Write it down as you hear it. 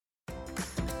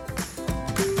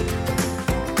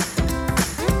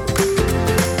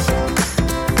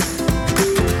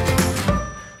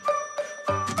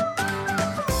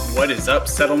is up,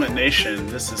 Settlement Nation?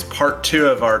 This is part 2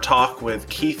 of our talk with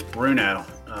Keith Bruno.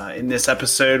 In this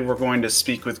episode, we're going to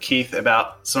speak with Keith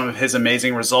about some of his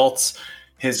amazing results,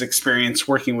 his experience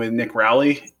working with Nick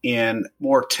Rowley, and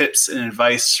more tips and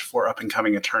advice for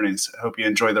up-and-coming attorneys. I hope you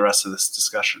enjoy the rest of this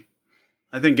discussion.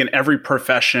 I think in every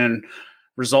profession,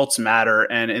 results matter.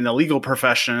 And in the legal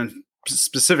profession,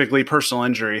 specifically personal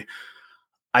injury,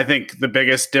 I think the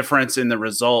biggest difference in the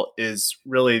result is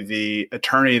really the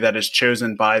attorney that is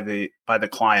chosen by the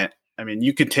client. I mean,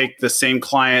 you could take the same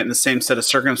client in the same set of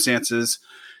circumstances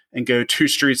and go 2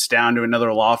 streets down to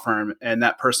another law firm, and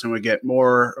that person would get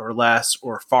more or less,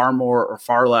 or far more or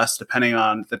far less, depending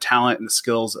on the talent and the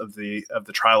skills of the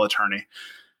trial attorney.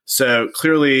 So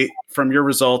clearly, from your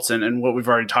results and what we've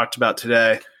already talked about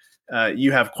today,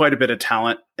 you have quite a bit of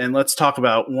talent. And let's talk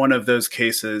about one of those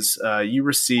cases. You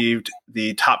received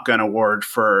the Top Gun Award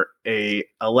for a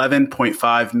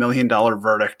 $11.5 million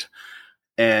verdict,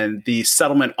 and the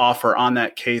settlement offer on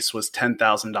that case was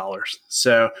 $10,000.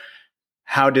 So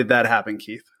how did that happen,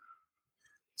 Keith?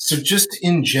 So just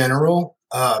in general,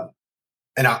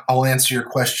 and I'll answer your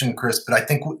question, Chris, but I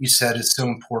think what you said is so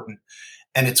important.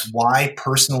 And it's why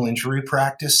personal injury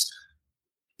practice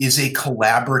is a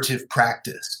collaborative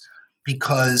practice,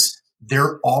 because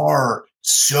there are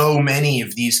so many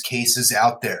of these cases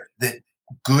out there that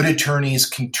good attorneys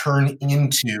can turn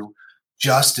into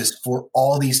justice for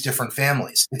all these different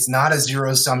families. It's not a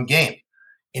zero-sum game.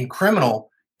 In criminal,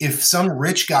 if some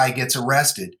rich guy gets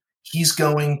arrested, he's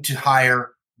going to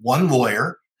hire one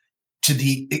lawyer to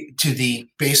the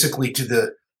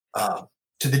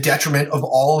detriment of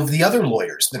all of the other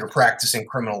lawyers that are practicing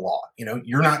criminal law. You know,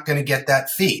 you're not going to get that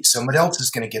fee. Someone else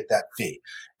is going to get that fee.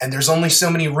 And there's only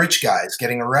so many rich guys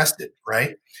getting arrested,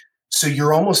 right? So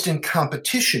you're almost in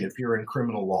competition if you're in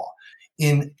criminal law.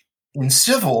 In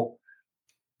civil,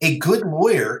 a good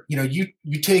lawyer, you know,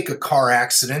 you take a car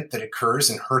accident that occurs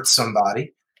and hurts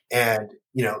somebody, and,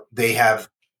 you know, they have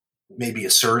maybe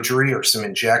a surgery or some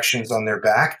injections on their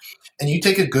back, and you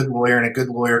take a good lawyer, and a good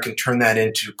lawyer can turn that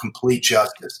into complete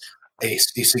justice, a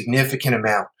significant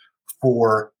amount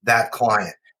for that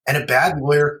client. And a bad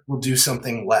lawyer will do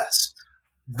something less.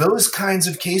 Those kinds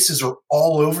of cases are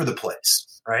all over the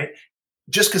place, right?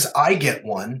 Just because I get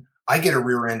a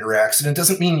rear-ender accident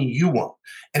doesn't mean you won't.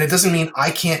 And it doesn't mean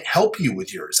I can't help you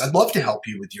with yours. I'd love to help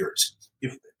you with yours.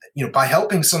 If, you know, by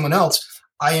helping someone else,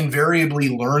 I invariably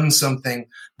learn something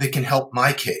that can help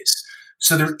my case.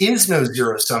 So there is no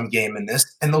zero-sum game in this,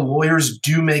 and the lawyers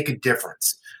do make a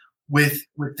difference. With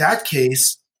that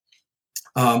case,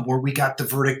 where we got the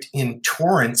verdict in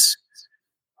Torrance,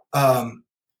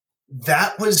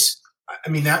 that was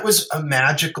a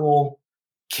magical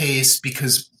case,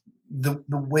 because the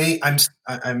way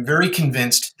I'm very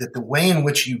convinced that the way in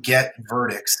which you get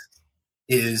verdicts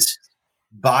is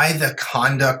by the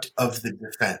conduct of the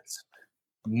defense,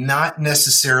 not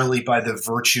necessarily by the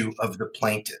virtue of the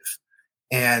plaintiff.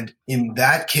 And in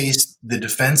that case, the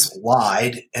defense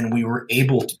lied, and we were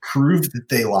able to prove that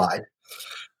they lied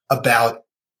about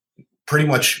pretty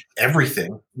much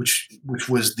everything, which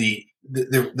was the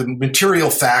material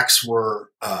facts were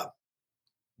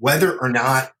whether or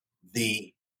not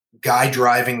the guy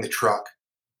driving the truck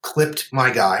clipped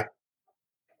my guy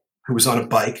who was on a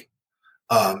bike,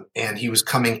 and he was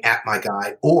coming at my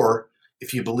guy, or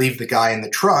if you believe the guy in the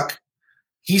truck,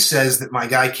 he says that my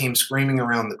guy came screaming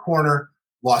around the corner,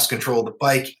 lost control of the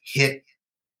bike, hit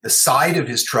the side of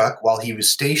his truck while he was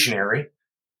stationary,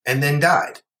 and then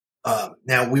died.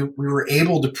 Now, we were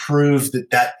able to prove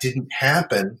that didn't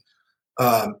happen,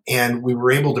 and we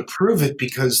were able to prove it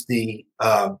because the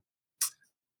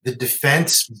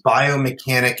defense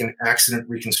biomechanic and accident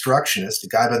reconstructionist, a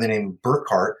guy by the name of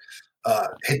Burkhart,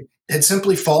 had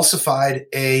simply falsified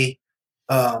an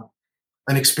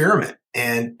experiment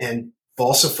and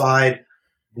falsified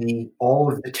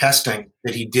all of the testing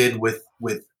that he did with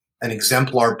an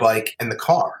exemplar bike and the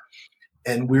car.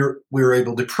 And we were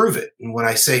able to prove it. And when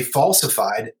I say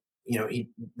falsified, you know,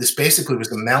 this basically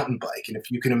was a mountain bike. And if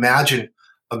you can imagine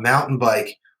a mountain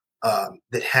bike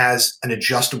that has an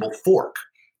adjustable fork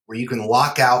where you can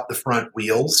lock out the front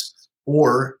wheels,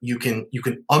 or you can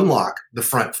unlock the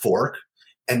front fork,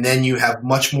 and then you have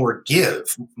much more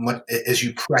give as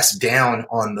you press down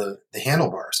on the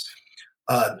handlebars.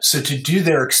 So to do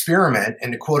their experiment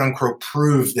and to quote unquote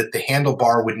prove that the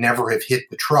handlebar would never have hit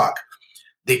the truck,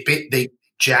 they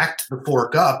jacked the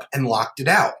fork up and locked it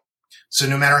out. So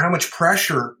no matter how much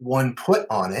pressure one put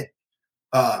on it,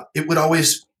 it would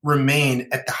always remain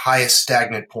at the highest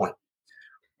stagnant point.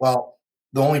 Well,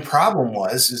 the only problem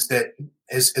is that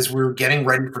as we were getting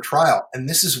ready for trial, and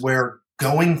this is where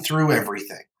going through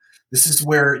everything, This is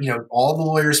where, all the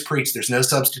lawyers preach there's no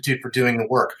substitute for doing the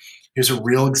work. Here's a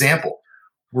real example.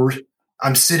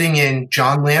 I'm sitting in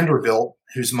John Landerville,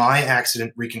 who's my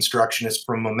accident reconstructionist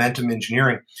from Momentum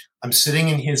Engineering. I'm sitting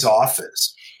in his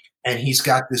office, and he's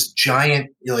got this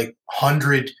giant,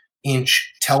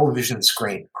 100-inch television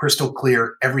screen, crystal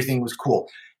clear. Everything was cool.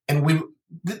 And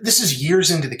this is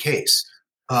years into the case.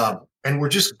 And we're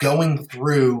just going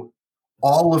through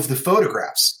all of the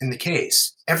photographs in the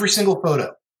case, every single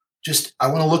photo. I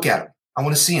want to look at them. I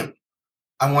want to see them.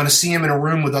 I want to see them in a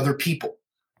room with other people.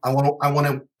 I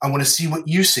want to see what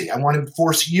you see. I want to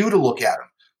force you to look at them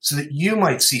so that you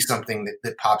might see something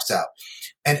that pops out.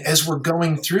 And as we're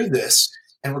going through this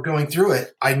and we're going through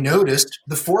it, I noticed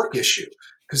the fork issue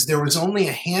because there was only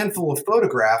a handful of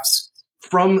photographs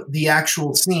from the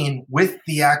actual scene with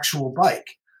the actual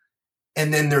bike.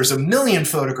 And then there's a million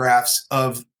photographs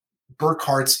of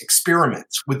Burkhart's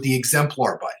experiments with the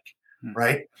exemplar bike,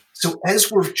 right? So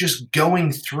as we're just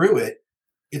going through it,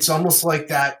 it's almost like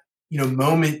that,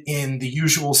 moment in The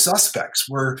Usual Suspects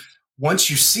where once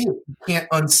you see it, you can't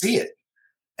unsee it.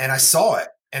 And I saw it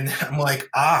and I'm like,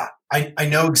 I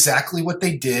know exactly what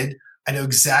they did. I know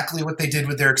exactly what they did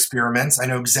with their experiments. I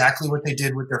know exactly what they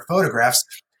did with their photographs.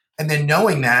 And then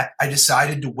knowing that, I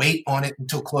decided to wait on it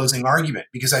until closing argument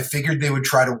because I figured they would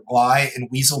try to lie and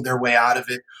weasel their way out of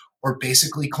it or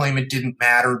basically claim it didn't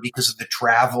matter because of the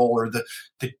travel or the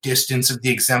distance of the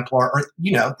exemplar, or,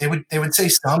 they would say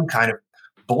some kind of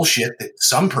bullshit that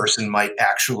some person might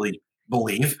actually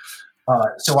believe.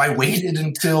 So I waited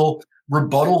until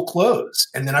rebuttal closed,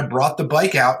 and then I brought the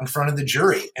bike out in front of the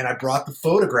jury, and I brought the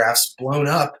photographs blown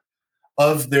up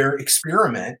of their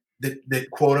experiment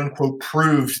that quote unquote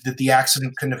proved that the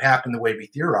accident couldn't have happened the way we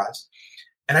theorized.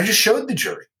 And I just showed the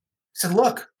jury. I said,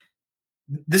 look,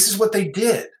 this is what they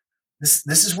did. This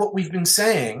is what we've been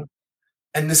saying,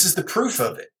 and this is the proof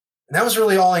of it. And that was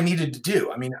really all I needed to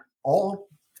do. I mean, all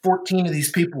 14 of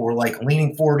these people were like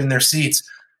leaning forward in their seats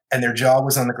and their jaw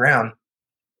was on the ground.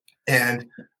 And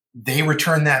they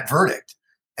returned that verdict.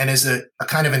 And as a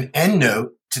kind of an end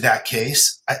note to that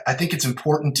case, I think it's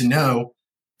important to know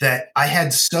that I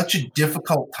had such a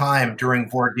difficult time during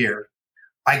voir dire.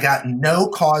 I got no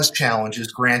cause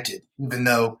challenges granted, even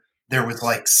though there was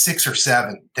like 6 or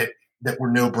 7 that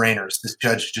were no-brainers. This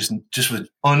judge just was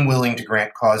unwilling to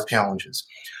grant cause challenges.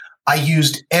 I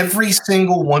used every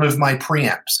single one of my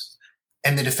preempts,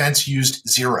 and the defense used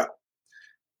 0.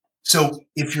 So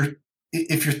if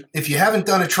you haven't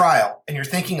done a trial and you're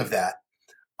thinking of that,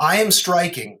 I am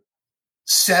striking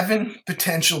 7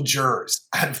 potential jurors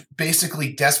out of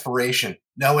basically desperation,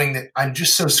 knowing that I'm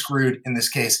just so screwed in this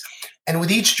case. And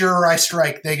with each juror I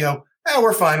strike, they go,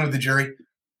 we're fine with the jury.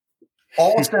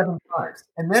 All 7 times.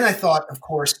 And then I thought, of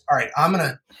course, all right, I'm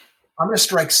gonna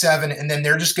strike 7, and then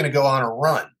they're just gonna go on a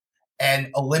run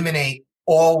and eliminate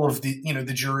all of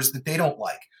the jurors that they don't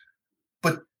like.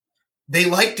 But they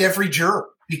liked every juror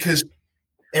because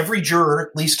every juror,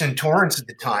 at least in Torrance at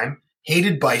the time,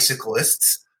 hated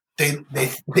bicyclists. They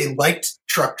liked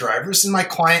truck drivers, and my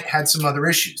client had some other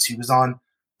issues. He was on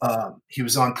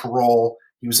parole.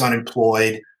 He was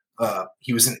unemployed.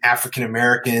 He was an African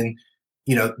American.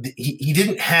 He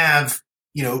didn't have.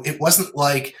 It wasn't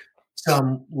like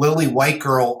some lily white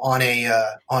girl on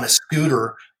a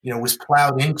scooter. Was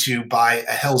plowed into by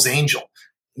a Hell's Angel.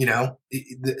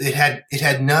 It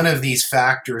had none of these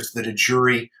factors that a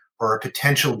jury or a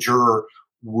potential juror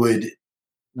would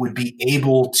be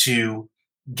able to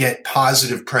get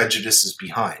positive prejudices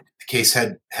behind. The case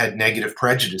had negative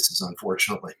prejudices,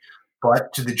 unfortunately.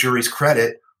 But to the jury's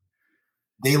credit,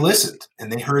 they listened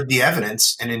and they heard the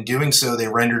evidence, and in doing so, they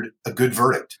rendered a good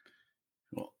verdict.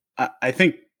 Well, I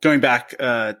think going back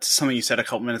to something you said a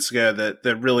couple minutes ago, that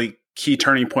the really key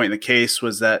turning point in the case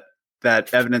was that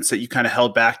evidence that you kind of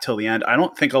held back till the end. I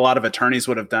don't think a lot of attorneys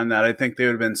would have done that. I think they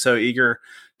would have been so eager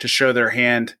to show their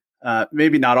hand.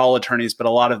 Maybe not all attorneys, but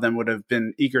a lot of them would have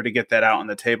been eager to get that out on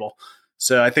the table.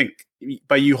 So I think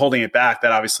by you holding it back,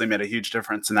 that obviously made a huge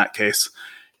difference in that case.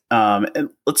 And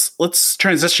let's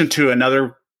transition to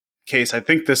another case. I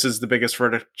think this is the biggest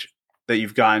verdict that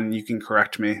you've gotten. You can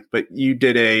correct me, but you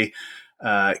did a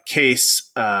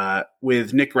case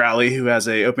with Nick Rowley, who has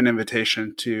an open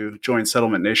invitation to join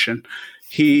Settlement Nation.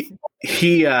 You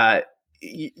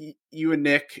and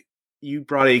Nick, you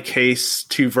brought a case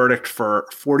to verdict for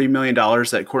 $40 million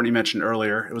that Courtney mentioned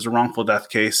earlier. It was a wrongful death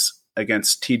case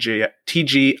against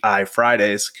TGI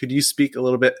Fridays. Could you speak a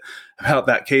little bit about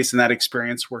that case and that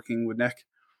experience working with Nick?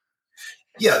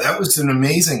 Yeah, that was an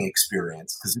amazing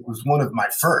experience because it was one of my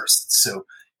firsts. So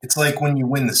it's like when you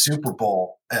win the Super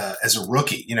Bowl as a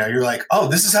rookie, you're like, oh,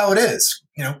 this is how it is.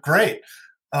 Great.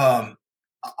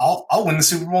 I'll win the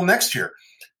Super Bowl next year.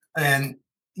 And,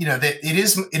 that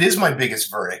it is my biggest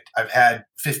verdict. I've had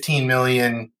 15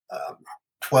 million,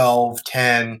 12,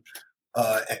 10,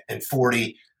 and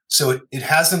 40. So it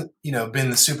hasn't, been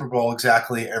the Super Bowl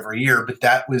exactly every year, but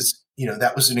that was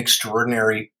an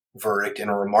extraordinary verdict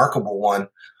and a remarkable one,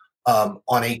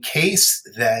 on a case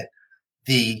that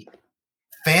the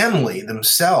family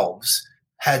themselves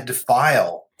had to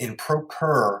file in pro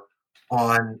per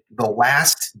on the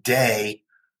last day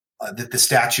that the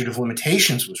statute of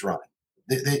limitations was running.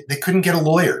 They couldn't get a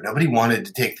lawyer. Nobody wanted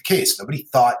to take the case. Nobody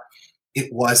thought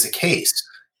it was a case.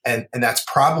 And that's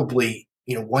probably,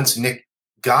 once Nick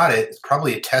got it, it's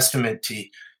probably a testament to,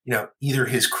 either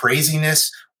his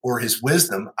craziness or his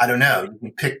wisdom. I don't know.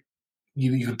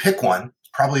 You can pick one,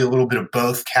 probably a little bit of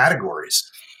both categories.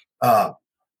 But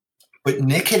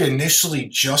Nick had initially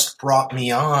just brought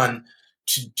me on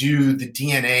to do the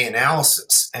DNA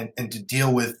analysis and to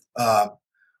deal with a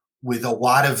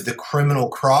lot of the criminal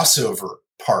crossover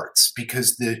parts,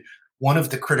 because one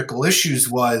of the critical issues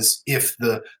was if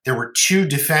there were two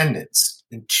defendants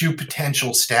and two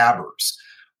potential stabbers.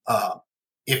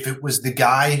 If it was the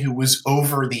guy who was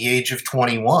over the age of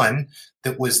 21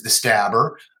 that was the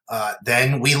stabber,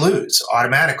 then we lose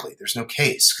automatically. There's no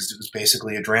case because it was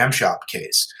basically a dram shop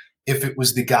case. If it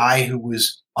was the guy who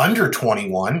was under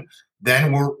 21,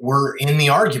 then we're in the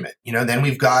argument. Then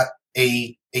we've got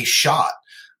a shot.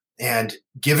 And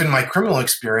given my criminal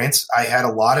experience, I had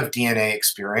a lot of DNA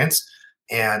experience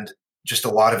and just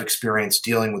a lot of experience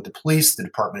dealing with the police, the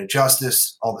Department of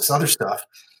Justice, all this other stuff.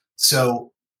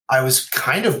 So I was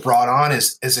kind of brought on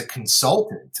as a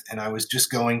consultant, and I was just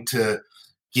going to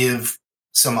give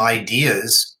some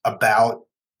ideas about,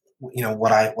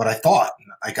 what I thought.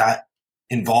 I got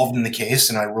involved in the case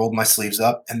and I rolled my sleeves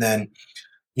up, and then,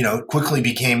 it quickly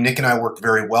became Nick and I worked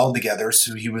very well together.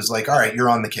 So he was like, all right, you're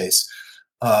on the case.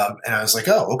 And I was like,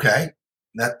 oh, okay,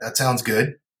 that sounds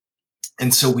good.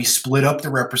 And so we split up the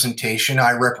representation.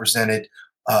 I represented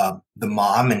the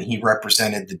mom and he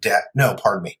represented the dad. No,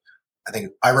 pardon me. I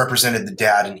think I represented the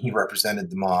dad and he represented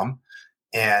the mom.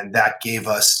 And that gave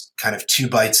us kind of 2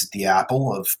 bites at the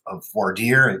apple of voir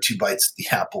dire and 2 bites at the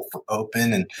apple for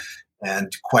open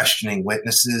and questioning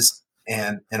witnesses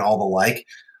and all the like.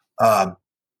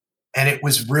 And it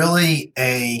was really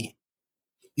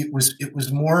it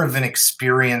was more of an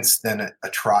experience than a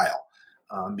trial,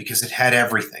 because it had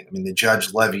everything. I mean, the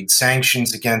judge levied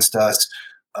sanctions against us.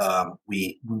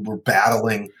 We were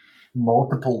battling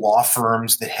multiple law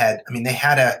firms that had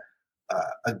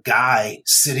a guy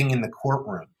sitting in the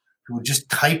courtroom who would just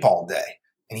type all day,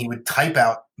 and he would type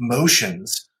out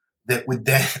motions that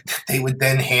they would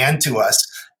then hand to us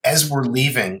as we're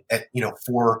leaving at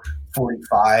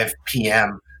 4:45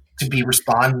 p.m. to be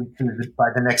responded to by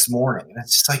the next morning. And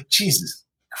it's just like, Jesus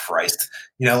Christ,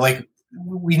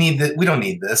 we need that. We don't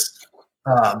need this.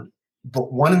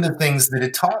 But one of the things that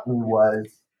it taught me was,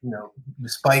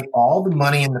 despite all the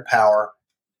money and the power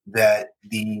that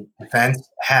the defense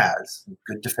has,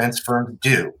 good defense firms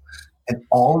do, and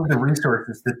all of the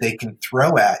resources that they can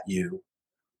throw at you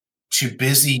to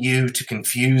busy you, to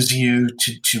confuse you,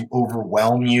 to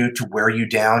overwhelm you, to wear you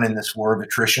down in this war of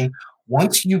attrition,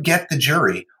 once you get the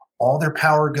jury, all their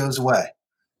power goes away.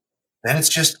 Then it's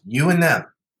just you and them,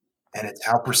 and it's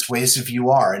how persuasive you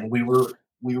are. And we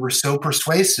were so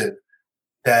persuasive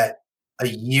that a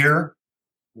year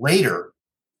later,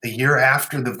 a year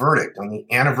after the verdict, on the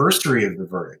anniversary of the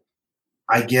verdict,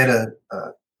 I get a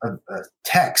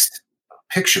text, a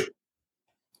picture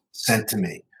sent to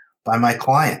me by my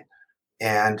client,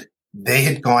 and they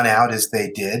had gone out as they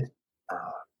did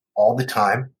all the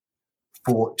time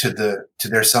to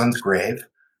their son's grave.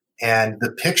 And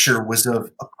the picture was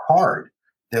of a card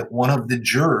that one of the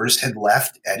jurors had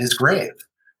left at his grave.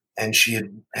 And she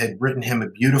had written him a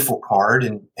beautiful card,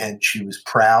 and she was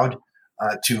proud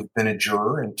to have been a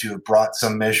juror and to have brought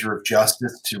some measure of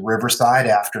justice to Riverside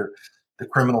after the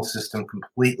criminal system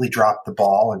completely dropped the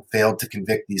ball and failed to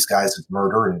convict these guys of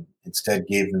murder and instead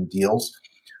gave them deals.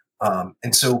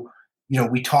 And so,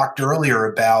 we talked earlier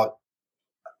about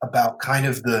kind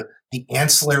of the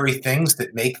ancillary things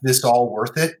that make this all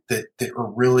worth it, that are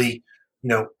really,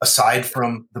 aside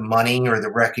from the money or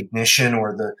the recognition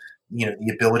or the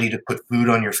ability to put food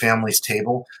on your family's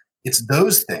table. It's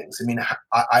those things. I mean,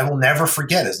 I will never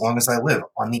forget, as long as I live,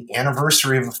 on the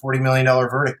anniversary of a $40 million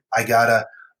verdict, I got a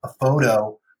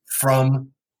photo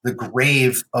from the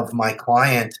grave of my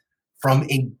client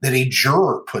that a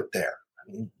juror put there.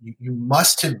 I mean, you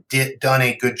must have done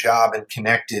a good job and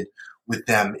connected with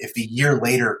them if a year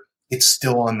later it's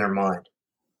still on their mind.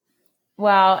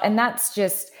 Wow. And that's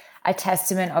just a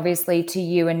testament, obviously, to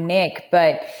you and Nick.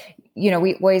 But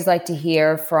we always like to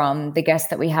hear from the guests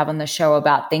that we have on the show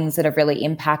about things that have really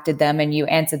impacted them. And you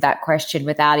answered that question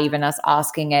without even us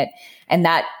asking it. And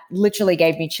that literally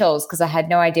gave me chills because I had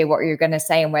no idea what you were going to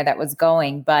say and where that was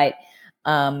going. But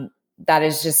that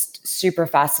is just super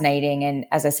fascinating. And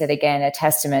as I said, again, a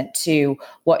testament to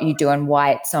what you do and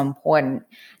why it's so important.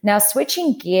 Now,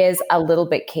 switching gears a little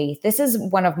bit, Keith, this is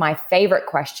one of my favorite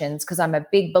questions because I'm a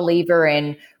big believer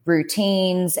in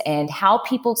routines and how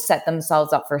people set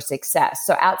themselves up for success.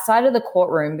 So outside of the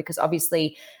courtroom, because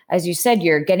obviously, as you said,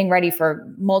 you're getting ready for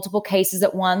multiple cases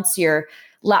at once, you're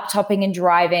laptoping and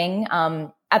driving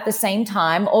at the same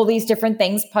time, all these different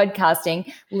things,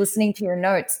 podcasting, listening to your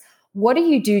notes. What do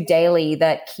you do daily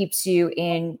that keeps you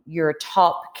in your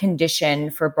top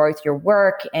condition for both your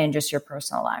work and just your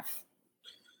personal life?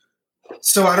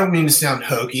 So I don't mean to sound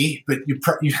hokey, but you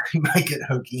might get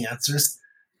hokey answers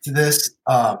to this.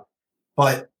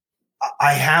 But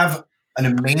I have an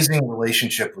amazing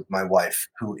relationship with my wife,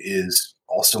 who is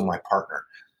also my partner.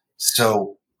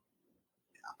 So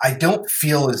I don't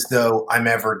feel as though I'm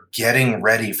ever getting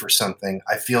ready for something.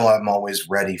 I feel I'm always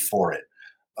ready for it.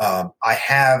 I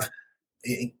have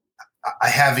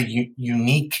a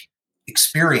unique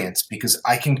experience because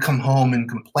I can come home and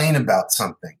complain about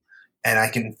something and I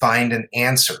can find an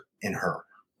answer in her,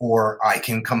 or I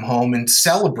can come home and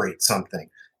celebrate something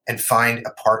and find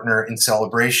a partner in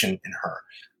celebration in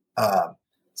her.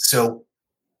 So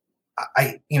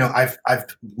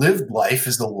I've lived life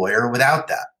as a lawyer without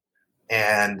that.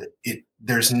 And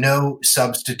there's no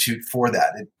substitute for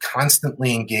that. It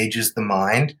constantly engages the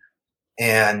mind,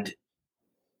 and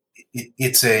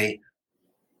it's a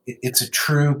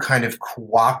true kind of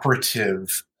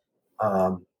cooperative,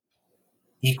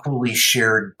 equally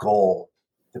shared goal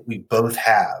that we both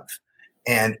have.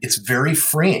 And it's very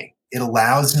freeing. It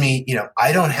allows me,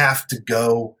 I don't have to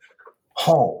go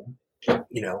home,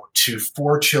 to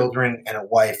 4 children and a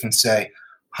wife and say,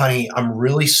 honey, I'm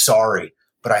really sorry,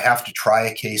 but I have to try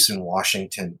a case in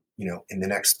Washington, in the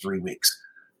next 3 weeks.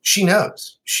 She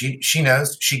knows. She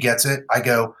knows. She gets it. I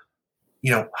go,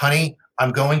 honey,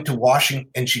 I'm going to Washington.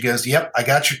 And she goes, yep, I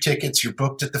got your tickets. You're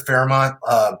booked at the Fairmont.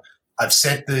 I've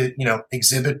set the,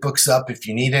 exhibit books up if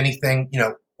you need anything,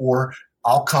 or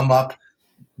I'll come up.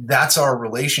 That's our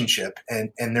relationship.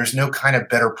 And there's no kind of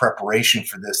better preparation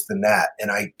for this than that.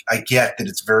 And I get that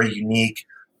it's very unique.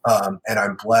 And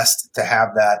I'm blessed to have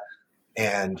that.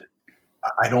 And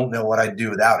I don't know what I'd do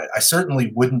without it. I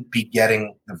certainly wouldn't be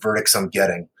getting the verdicts I'm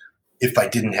getting if I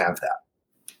didn't have that.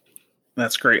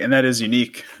 That's great. And that is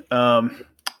unique.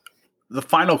 The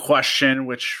final question,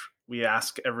 which we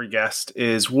ask every guest,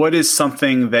 is what is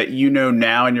something that you know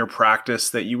now in your practice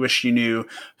that you wish you knew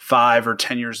 5 or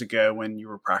 10 years ago when you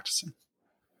were practicing?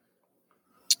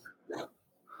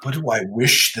 What do I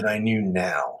wish that I knew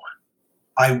now?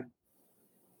 I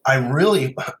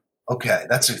really, okay,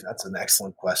 that's an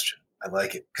excellent question. I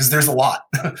like it because there's a lot.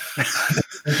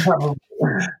 There's probably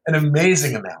an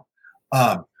amazing amount.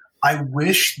 I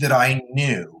wish that I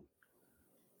knew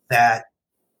that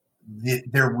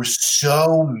there were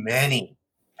so many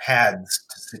paths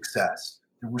to success.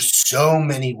 There were so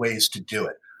many ways to do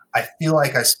it. I feel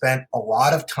like I spent a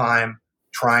lot of time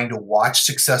trying to watch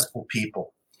successful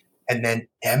people and then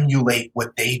emulate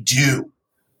what they do.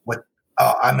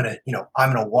 I'm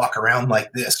gonna walk around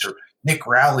like this, or Nick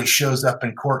Rowley shows up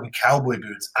in court in cowboy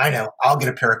boots. I know, I'll get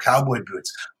a pair of cowboy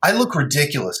boots. I look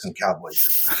ridiculous in cowboy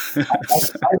boots.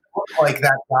 I look like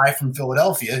that guy from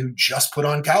Philadelphia who just put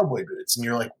on cowboy boots. And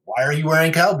you're like, why are you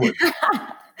wearing cowboy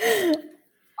boots?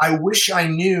 I wish I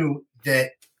knew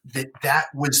that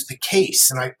was the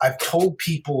case. And I've told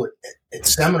people at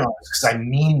seminars, because I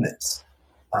mean this.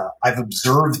 I've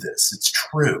observed this. It's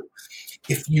true.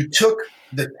 If you took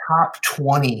the top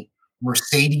 20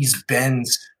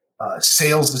 Mercedes-Benz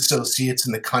sales associates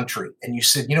in the country, and you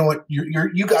said, you know what,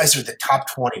 you guys are the top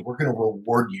 20. We're going to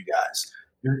reward you guys.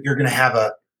 You're going to have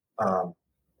a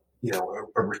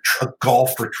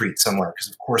golf retreat somewhere, because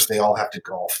of course they all have to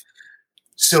golf.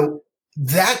 So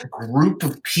that group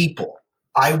of people,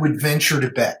 I would venture to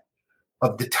bet,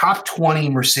 of the top 20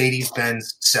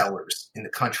 Mercedes-Benz sellers in the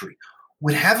country,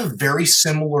 would have a very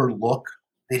similar look.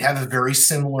 They'd have a very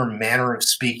similar manner of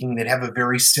speaking. They'd have a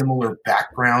very similar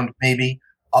background, maybe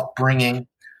upbringing.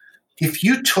 If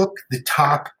you took the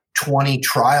top 20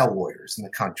 trial lawyers in the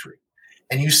country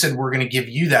and you said, we're going to give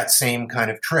you that same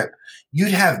kind of trip,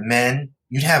 you'd have men,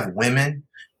 you'd have women,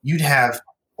 you'd have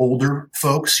older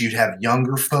folks, you'd have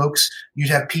younger folks, you'd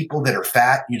have people that are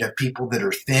fat, you'd have people that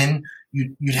are thin,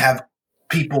 you'd have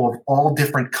people of all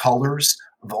different colors,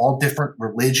 of all different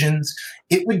religions.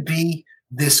 It would be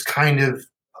this kind of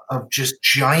of just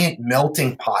giant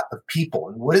melting pot of people.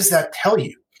 And what does that tell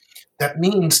you? That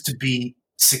means to be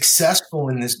successful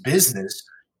in this business,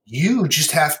 you just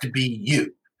have to be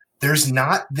you. There's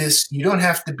not this, you don't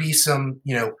have to be some,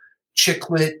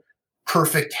 chicklet,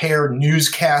 perfect hair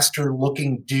newscaster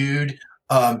looking dude.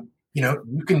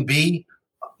 You can be,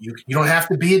 you don't have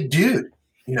to be a dude,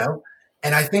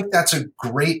 and I think that's a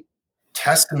great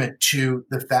testament to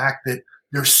the fact that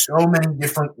there's so many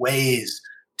different ways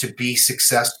to be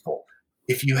successful.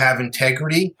 If you have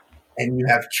integrity and you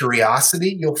have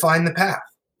curiosity, you'll find the path.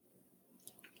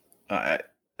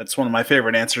 That's one of my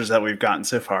favorite answers that we've gotten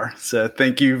so far. So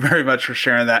thank you very much for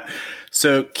sharing that.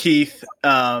 So Keith,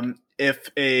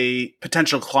 if a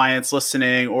potential client's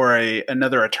listening or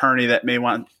another attorney that may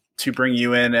want to bring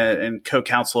you in and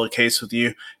co-counsel a case with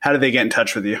you, how do they get in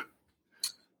touch with you?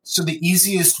 So the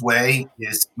easiest way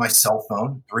is my cell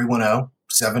phone,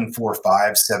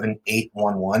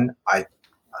 310-745-7811.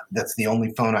 That's the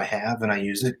only phone I have, and I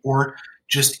use it. Or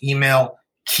just email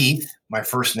Keith, my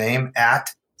first name,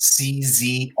 at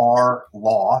czrlaw.com.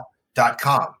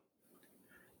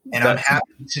 And I'm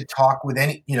happy to talk with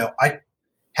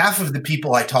half of the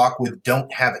people I talk with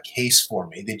don't have a case for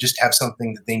me. They just have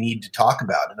something that they need to talk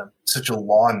about. And I'm such a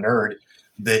law nerd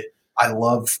that I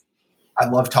love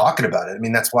talking about it. I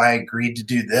mean, that's why I agreed to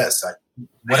do this.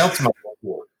 What else am I going to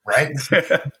do? Right?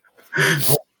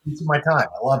 This is my time.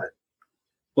 I love it.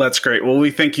 Well, that's great. Well,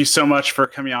 we thank you so much for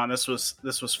coming on. This was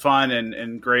fun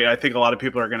and great. I think a lot of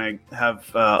people are going to have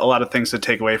a lot of things to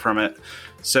take away from it.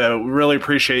 So we really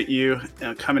appreciate you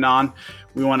coming on.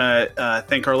 We want to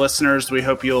thank our listeners. We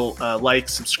hope you'll like,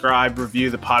 subscribe, review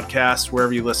the podcast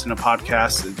wherever you listen to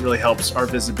podcasts. It really helps our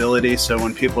visibility. So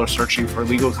when people are searching for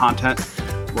legal content,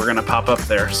 we're going to pop up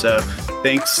there. So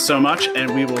thanks so much,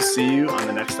 and we will see you on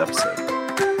the next episode.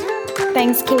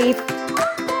 Thanks, Keith.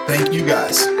 Thank you,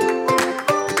 guys.